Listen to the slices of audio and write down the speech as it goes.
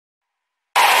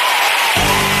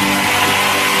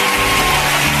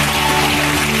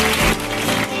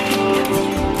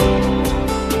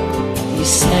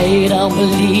don't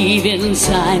believe in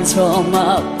signs from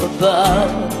up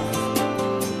above,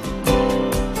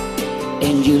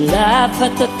 and you laugh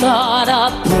at the thought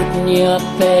of putting your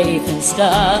faith in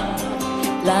stuff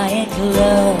like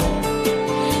love.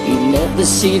 You never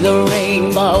see the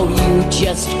rainbow, you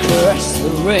just curse the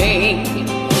rain.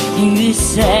 You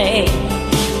say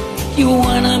you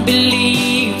wanna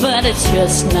believe, but it's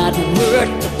just not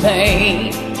worth the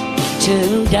pain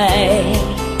today.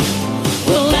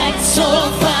 Well, that's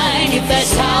all fine if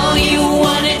that's how you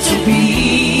want it to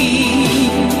be,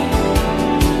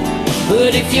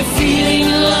 but if you're feeling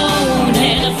alone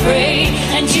and afraid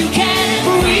and you can't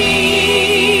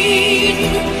breathe,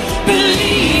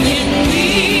 believe in me.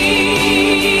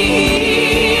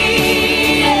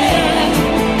 Yeah.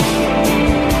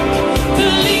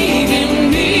 Believe in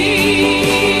me.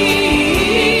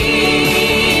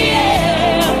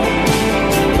 Yeah.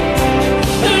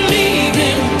 Believe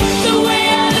in the way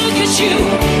I look at you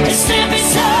and stand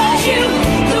beside you,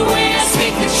 the way I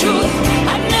speak the truth.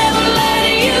 I never lie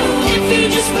to you if you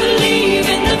just believe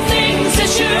in the things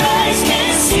that your eyes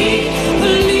can't see.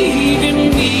 Believe in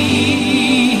me.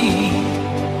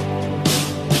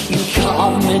 You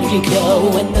come and you go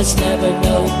and there's never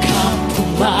no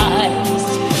compromise.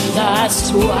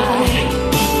 That's why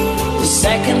the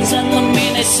seconds and the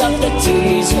minutes of the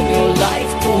days of your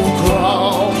life will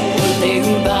crawling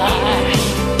by.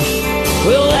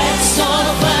 Well, that's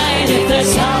all fine if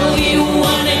that's how you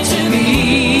want it to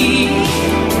be,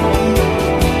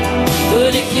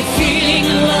 but if you're feeling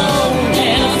alone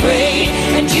and afraid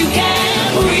and you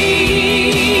can't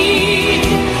breathe,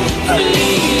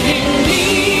 believe in me.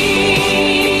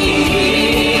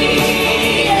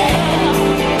 Yeah.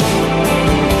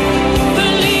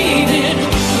 Believe in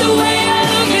the way I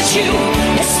look at you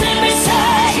and stand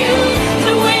beside you,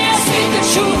 the way I speak the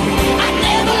truth. I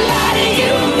never lie to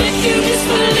you if you just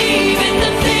believe in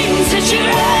the things that your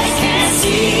eyes can't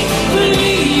see.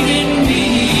 Believe in me.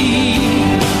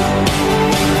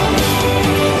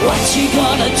 What you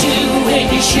gonna do when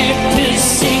your ship is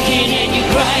sinking and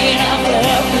you're crying out for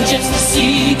help and just the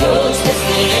seagulls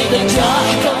drifting in the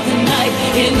dark of the night,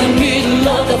 in the middle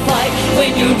of the fight,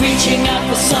 when you're reaching out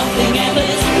for something and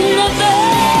there's nothing?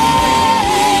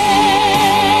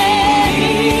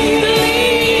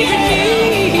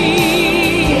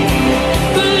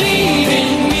 Believe in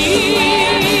me.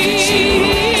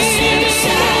 Stand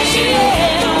beside you,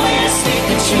 the way I speak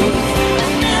the truth. I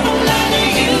never lie to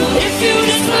you if you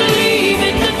just believe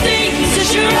in the things that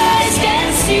your eyes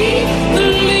can't see.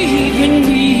 Believe in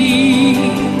me.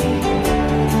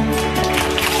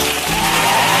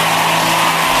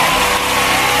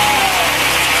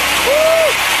 Woo!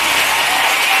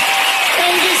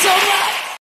 Thank you so much.